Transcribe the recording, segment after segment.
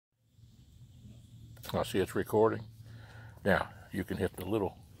I see it's recording. Now, you can hit the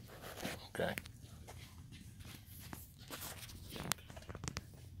little, okay.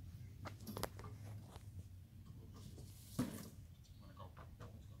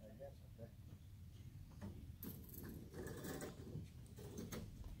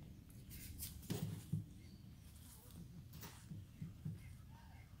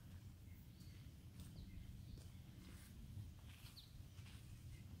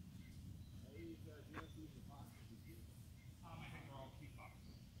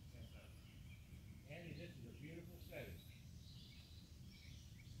 Andy, this is a beautiful setting.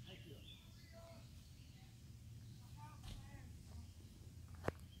 Thank you.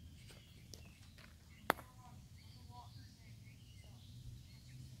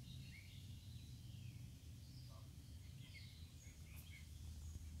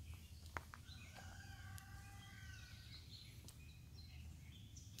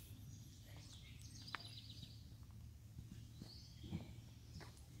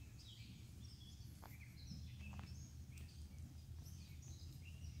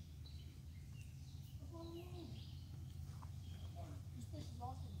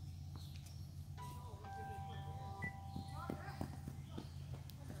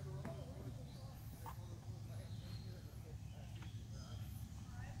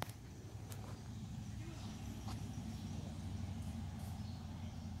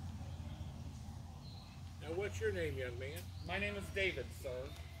 Now, what's your name, young man? My name is David, sir.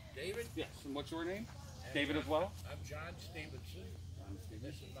 David? Yes, and what's your name? And David as well? I'm John Stephenson.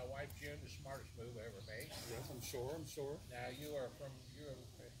 This is my wife, June, the smartest move I ever made. Yes, I'm sure. Now,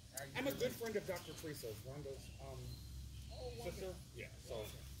 I'm a good friend of Dr. Teresa's, Rhonda's sister. Yeah, so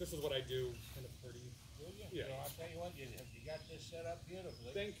this is what I do, kind of pretty. Yeah. So I'll tell you what, you got this set up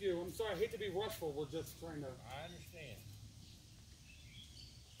beautifully. Thank you. I'm sorry, I hate to be rushful. We're just trying to. I understand.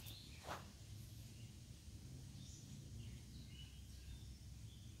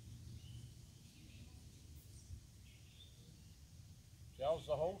 Tells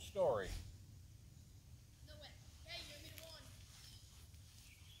the whole story. No way. Hey, you're me to one.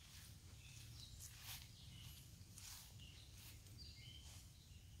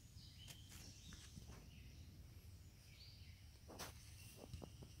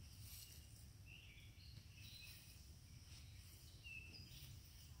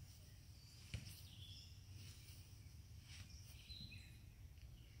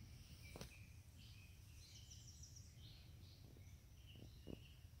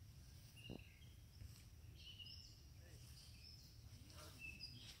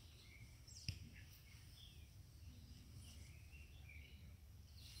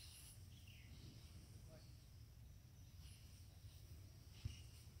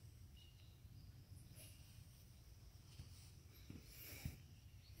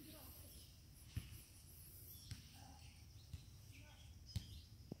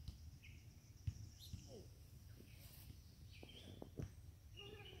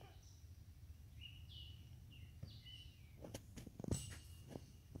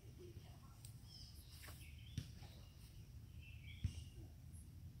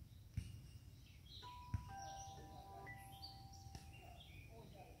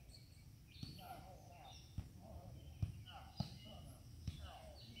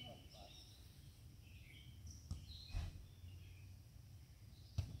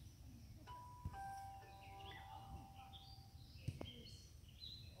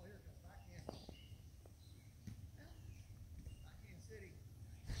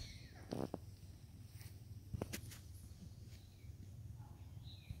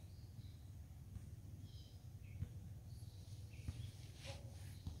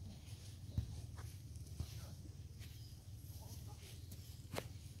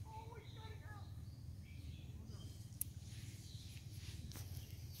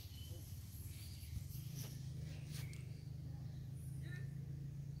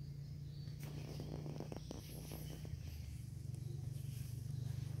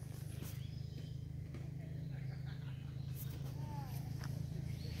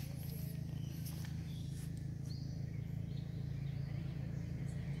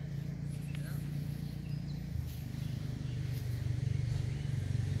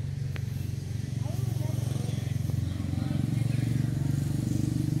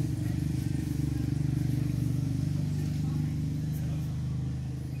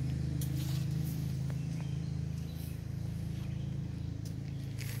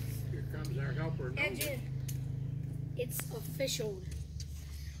 Engine. It's official.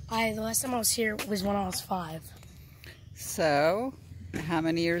 The last time I was here was when I was 5. So, how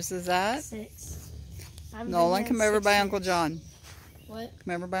many years is that? 6. Nolan, come over by Uncle John. What?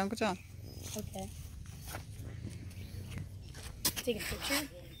 Come over by Uncle John. Okay. Take a picture?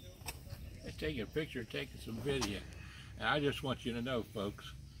 They're taking a picture, taking some video. And I just want you to know, folks,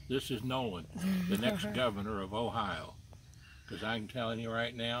 this is Nolan, the next governor of Ohio. Because I'm telling you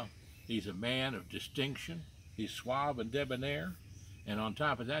right now, he's a man of distinction. He's suave and debonair. And on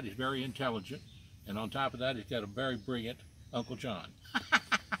top of that, he's very intelligent. And on top of that, he's got a very brilliant Uncle John.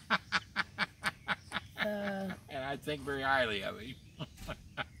 And I think very highly of him.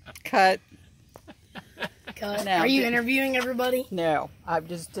 Cut. Cut. Now, Are you interviewing everybody? No, I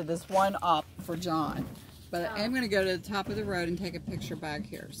just did this one up for John. But I am going to go to the top of the road and take a picture back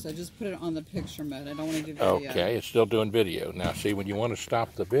here. So just put it on the picture mode. I don't want to do video. Okay, it's still doing video. Now, see, when you want to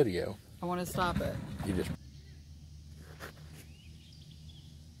stop the video, I want to stop it. you just...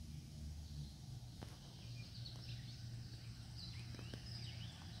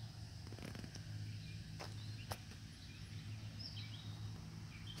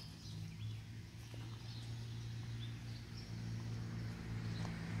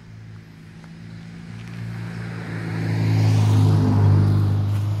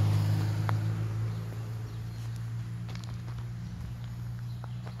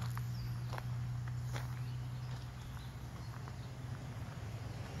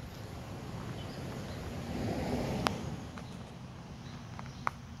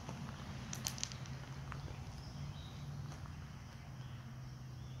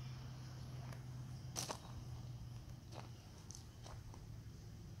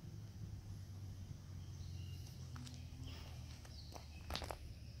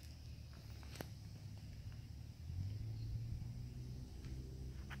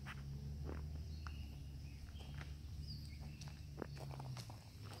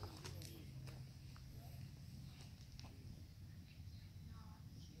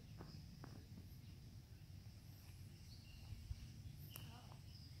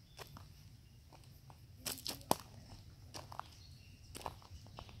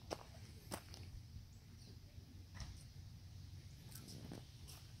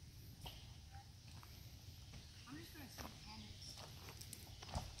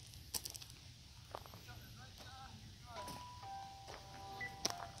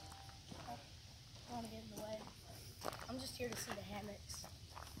 I'm just here to see the hammocks.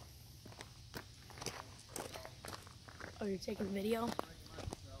 Oh, you're taking video? Or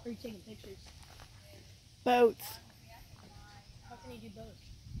are you taking pictures? Both. How can you do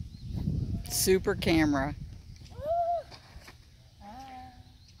both? Super camera.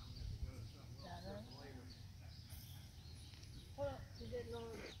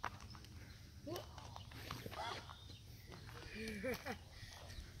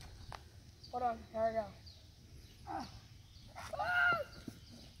 Hold on, here I go.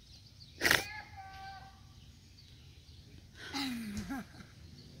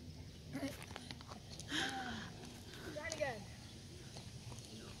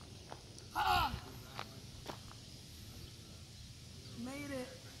 Made it.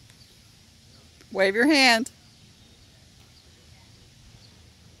 Wave your hand.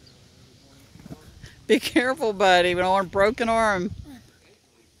 Be careful, buddy. We don't want a broken arm.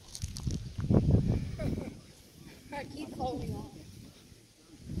 I keep falling off.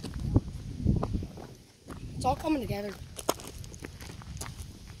 It's all coming together.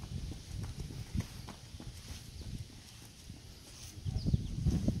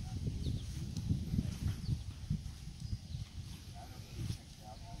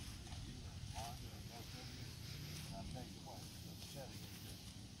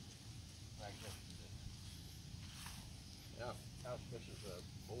 How's Mrs.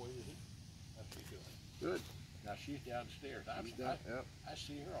 Boyd, is it? How's she doing? Good. Now she's downstairs. I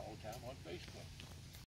see her all the time on Facebook.